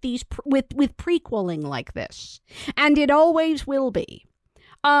problems with these with prequeling like this, and it always will be.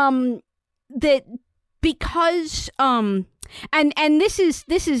 That because and this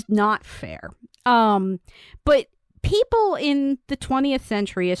is not fair. But people in the 20th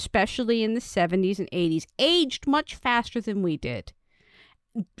century, especially in the 70s and 80s, aged much faster than we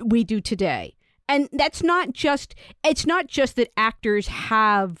do today. And it's not just that actors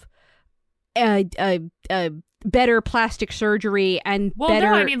have a better plastic surgery and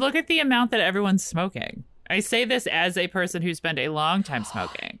better... No, I mean, look at the amount that everyone's smoking. I say this as a person who spent a long time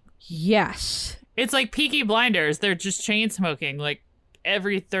smoking. Yes. It's like Peaky Blinders. They're just chain smoking like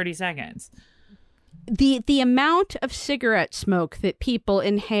every 30 seconds. The amount of cigarette smoke that people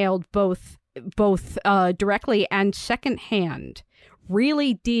inhaled both directly and secondhand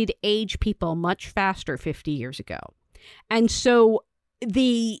really did age people much faster 50 years ago. And so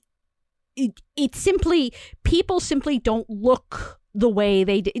people simply don't look the way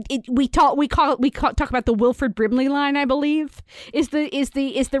they did. We talk about the Wilford Brimley line, I believe, is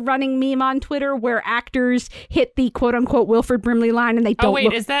the running meme on Twitter, where actors hit the quote unquote Wilford Brimley line and they don't. Oh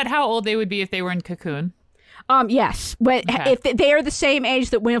wait, is that how old they would be if they were in Cocoon? Yes. If they are the same age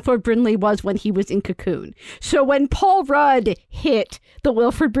that Wilford Brimley was when he was in Cocoon. So when Paul Rudd hit the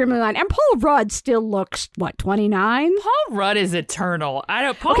Wilford Brimley line, and Paul Rudd still looks, 29? Paul Rudd is eternal.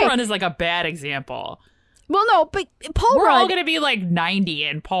 Paul Rudd is like a bad example. Well, no, but We're all going to be like 90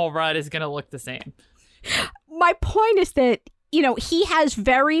 and Paul Rudd is going to look the same. My point is that, he has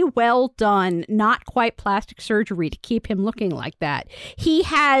very well done, not quite plastic surgery to keep him looking like that. He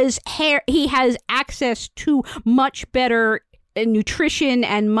has access to much better nutrition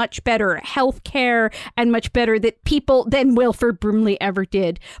and much better health care and much better people than Wilford Brimley ever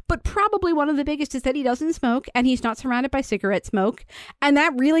did. But probably one of the biggest is that he doesn't smoke and he's not surrounded by cigarette smoke. And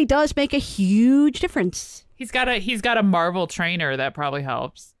that really does make a huge difference. He's got a Marvel trainer that probably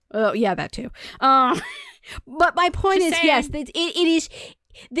helps. Oh, yeah, that too. But my point is, yes, it is.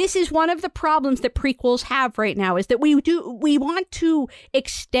 This is one of the problems that prequels have right now, is that we want to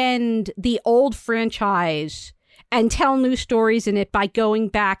extend the old franchise and tell new stories in it by going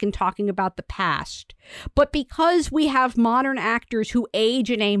back and talking about the past. But because we have modern actors who age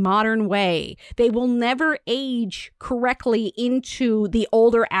in a modern way, they will never age correctly into the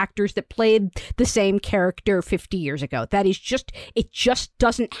older actors that played the same character 50 years ago. It just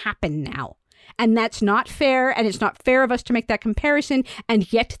doesn't happen now. And that's not fair, and it's not fair of us to make that comparison,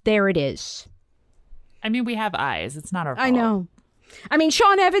 and yet there it is. I mean, we have eyes. It's not our fault. I know. I mean,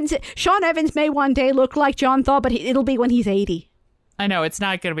 Sean Evans may one day look like John Thaw, but it'll be when he's 80. I know. It's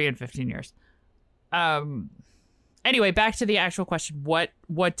not going to be in 15 years. Anyway, back to the actual question. What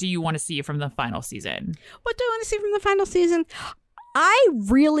do you want to see from the final season? What do I want to see from the final season? I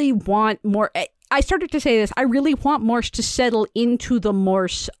really want more. I started to say this. I really want Morse to settle into the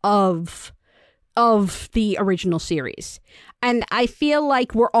Morse of the original series. And I feel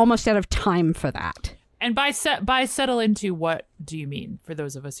like we're almost out of time for that. And by settle into, what do you mean, for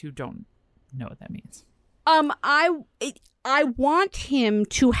those of us who don't know what that means? I want him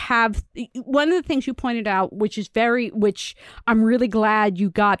to have one of the things you pointed out, which I'm really glad you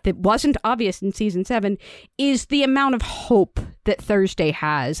got, that wasn't obvious in season 7, is the amount of hope that Thursday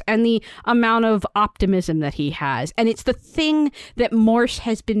has and the amount of optimism that he has. And it's the thing that Morse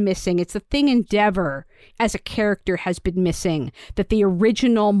has been missing. It's the thing Endeavor as a character has been missing that the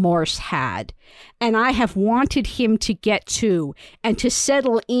original Morse had. And I have wanted him to get to and to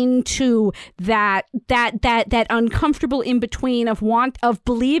settle into that uncomfortable in between of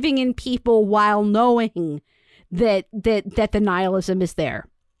believing in people while knowing that the nihilism is there.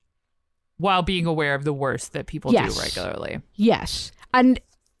 While being aware of the worst that people do regularly. Yes. And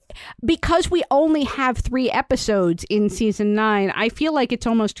because we only have 3 episodes in season 9, I feel like it's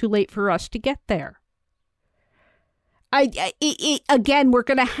almost too late for us to get there. Again, we're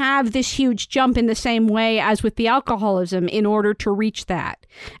going to have this huge jump in the same way as with the alcoholism in order to reach that.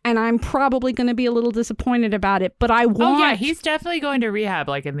 And I'm probably going to be a little disappointed about it, but I want... Oh, yeah, he's definitely going to rehab,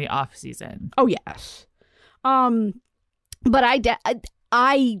 like, in the off season. Oh, yes. But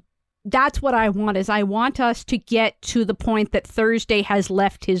I that's what I want, is I want us to get to the point that Thursday has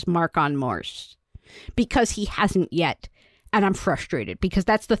left his mark on Morse, because he hasn't yet. And I'm frustrated, because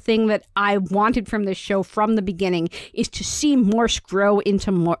that's the thing that I wanted from this show from the beginning, is to see Morse grow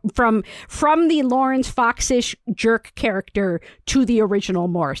into more from the Lawrence Fox-ish jerk character to the original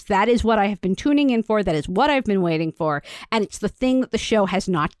Morse. That is what I have been tuning in for. That is what I've been waiting for. And it's the thing that the show has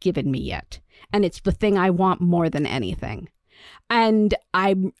not given me yet. And it's the thing I want more than anything. And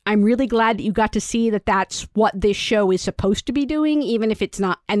I'm really glad that you got to see that that's what this show is supposed to be doing, even if it's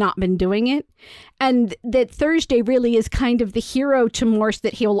not been doing it. And that Thursday really is kind of the hero to Morse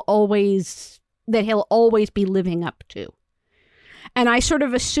that he'll always be living up to. And I sort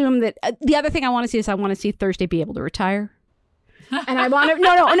of assume that the other thing I want to see is I want to see Thursday be able to retire. And I want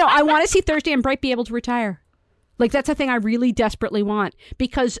to I want to see Thursday and Bright be able to retire. Like, that's a thing I really desperately want,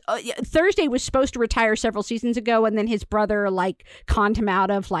 because Thursday was supposed to retire several seasons ago, and then his brother, like, conned him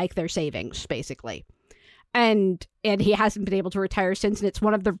out of, like, their savings, basically. And he hasn't been able to retire since, and it's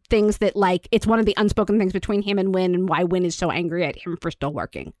one of the things that, like, it's one of the unspoken things between him and Wynn, and why Wynn is so angry at him for still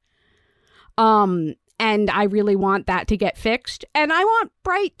working. And And I really want that to get fixed. And I want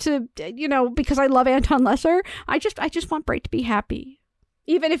Bright to, because I love Anton Lesser, I just want Bright to be happy.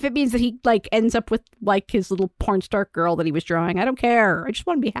 Even if it means that he like ends up with like his little porn star girl that he was drawing. I don't care. I just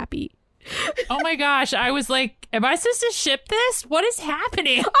want to be happy. Oh my gosh. I was like, am I supposed to ship this? What is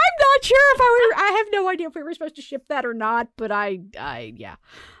happening? I'm not sure if I have no idea if we were supposed to ship that or not, but I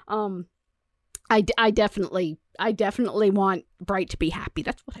definitely want Bright to be happy.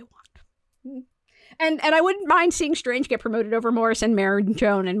 That's what I want. And I wouldn't mind seeing Strange get promoted over Morris and Mary and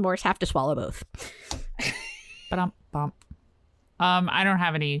Joan, and Morris have to swallow both. I don't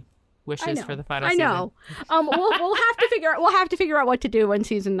have any wishes for the final season. I know. We'll have to figure out what to do when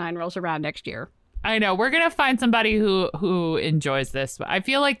season 9 rolls around next year. I know. We're gonna find somebody who enjoys this. I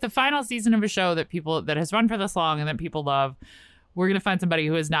feel like the final season of a show that has run for this long and that people love, we're gonna find somebody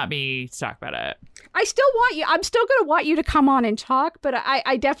who is not me to talk about it. I'm still gonna want you to come on and talk, but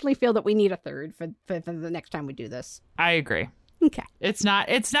I definitely feel that we need a third for the next time we do this. I agree. Okay. It's not,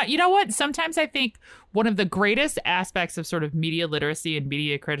 you know what? Sometimes I think one of the greatest aspects of sort of media literacy and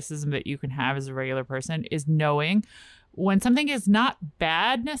media criticism that you can have as a regular person is knowing when something is not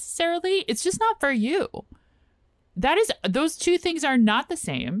bad necessarily, it's just not for you. Those two things are not the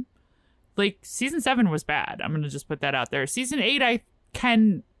same. Like season 7 was bad. I'm going to just put that out there. Season 8, I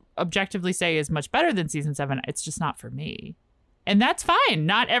can objectively say is much better than season 7. It's just not for me. And that's fine.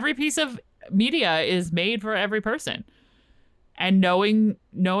 Not every piece of media is made for every person. And knowing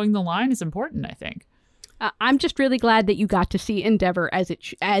the line is important, I think. I'm just really glad that you got to see Endeavor as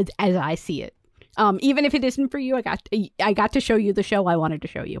I see it. Even if it isn't for you, I got to show you the show I wanted to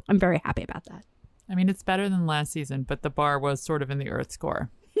show you. I'm very happy about that. I mean, it's better than last season, but the bar was sort of in the Earth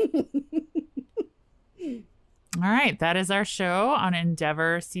score. All right, that is our show on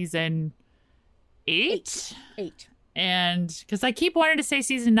Endeavor season 8. 8. And because I keep wanting to say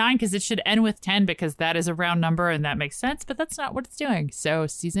season 9 because it should end with 10 because that is a round number and that makes sense, but that's not what it's doing. So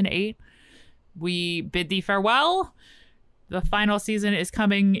season 8, we bid thee farewell. The final season is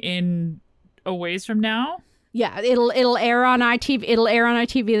coming in a ways from now. Yeah, it'll air on ITV. It'll air on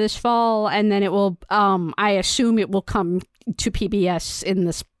ITV this fall, and then it will. I assume it will come to PBS in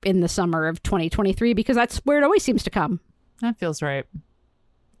the summer of 2023 because that's where it always seems to come. That feels right.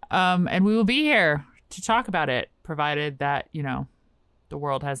 And we will be here to talk about it, provided that, the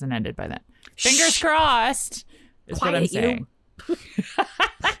world hasn't ended by then. Fingers crossed is Quiet, what I'm saying.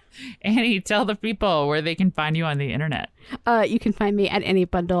 Annie, tell the people where they can find you on the internet. You can find me at Any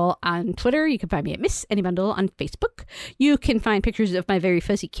Bundle on Twitter. You can find me at Miss Any Bundle on Facebook. You can find pictures of my very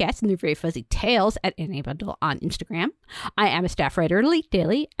fuzzy cats and their very fuzzy tails at Any Bundle on Instagram. I am a staff writer at Elite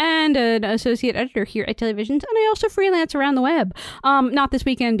Daily and an associate editor here at Televisions, and I also freelance around the web. Not this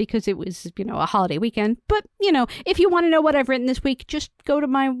weekend because it was, a holiday weekend, but, if you want to know what I've written this week, just go to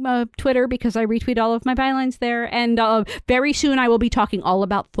my Twitter because I retweet all of my bylines there, and very soon I will be talking all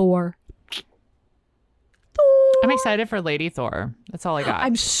about Thor. I'm excited for Lady Thor. That's all I got.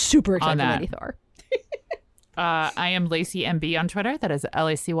 I'm super excited for Lady Thor. I am Lacey MB on Twitter. That is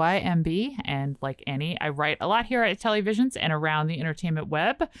LACY MB. And like Annie, I write a lot here at Televisions and around the entertainment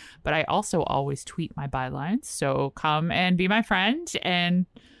web, but I also always tweet my bylines. So come and be my friend. And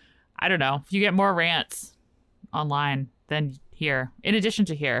I don't know, if you get more rants online than here, in addition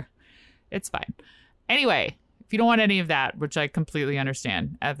to here, it's fine. Anyway, if you don't want any of that, which I completely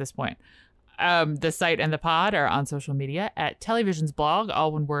understand at this point, the site and the pod are on social media at Televisions Blog,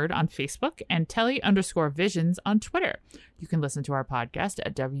 all one word, on Facebook, and Telly_Visions on Twitter. You can listen to our podcast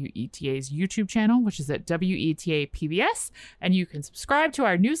at WETA's YouTube channel, which is at WETA PBS, and you can subscribe to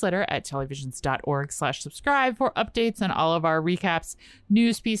our newsletter at televisions.org/subscribe for updates on all of our recaps,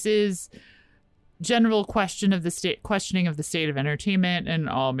 news pieces, general questioning of the state of entertainment, and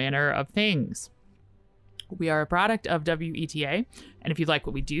all manner of things. We are a product of WETA, and if you like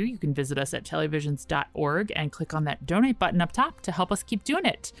what we do, you can visit us at televisions.org and click on that donate button up top to help us keep doing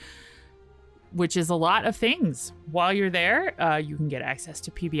it, which is a lot of things. While you're there, you can get access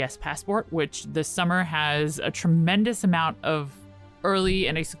to PBS Passport, which this summer has a tremendous amount of early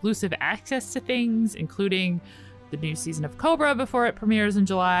and exclusive access to things, including the new season of Cobra before it premieres in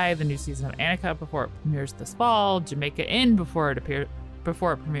July, the new season of Annika before it premieres this fall, Jamaica Inn before it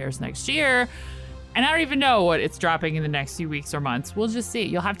premieres next year. And I don't even know what it's dropping in the next few weeks or months. We'll just see.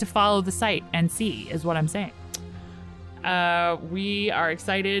 You'll have to follow the site and see, is what I'm saying. We are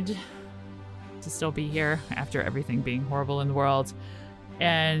excited to still be here after everything being horrible in the world.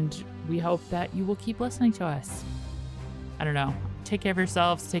 And we hope that you will keep listening to us. I don't know. Take care of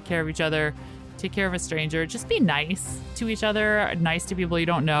yourselves. Take care of each other. Take care of a stranger. Just be nice to each other. Nice to people you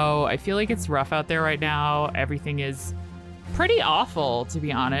don't know. I feel like it's rough out there right now. Everything is pretty awful, to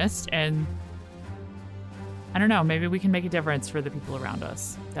be honest. And I don't know, maybe we can make a difference for the people around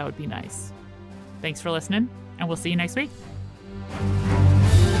us. That would be nice. Thanks for listening, and we'll see you next week.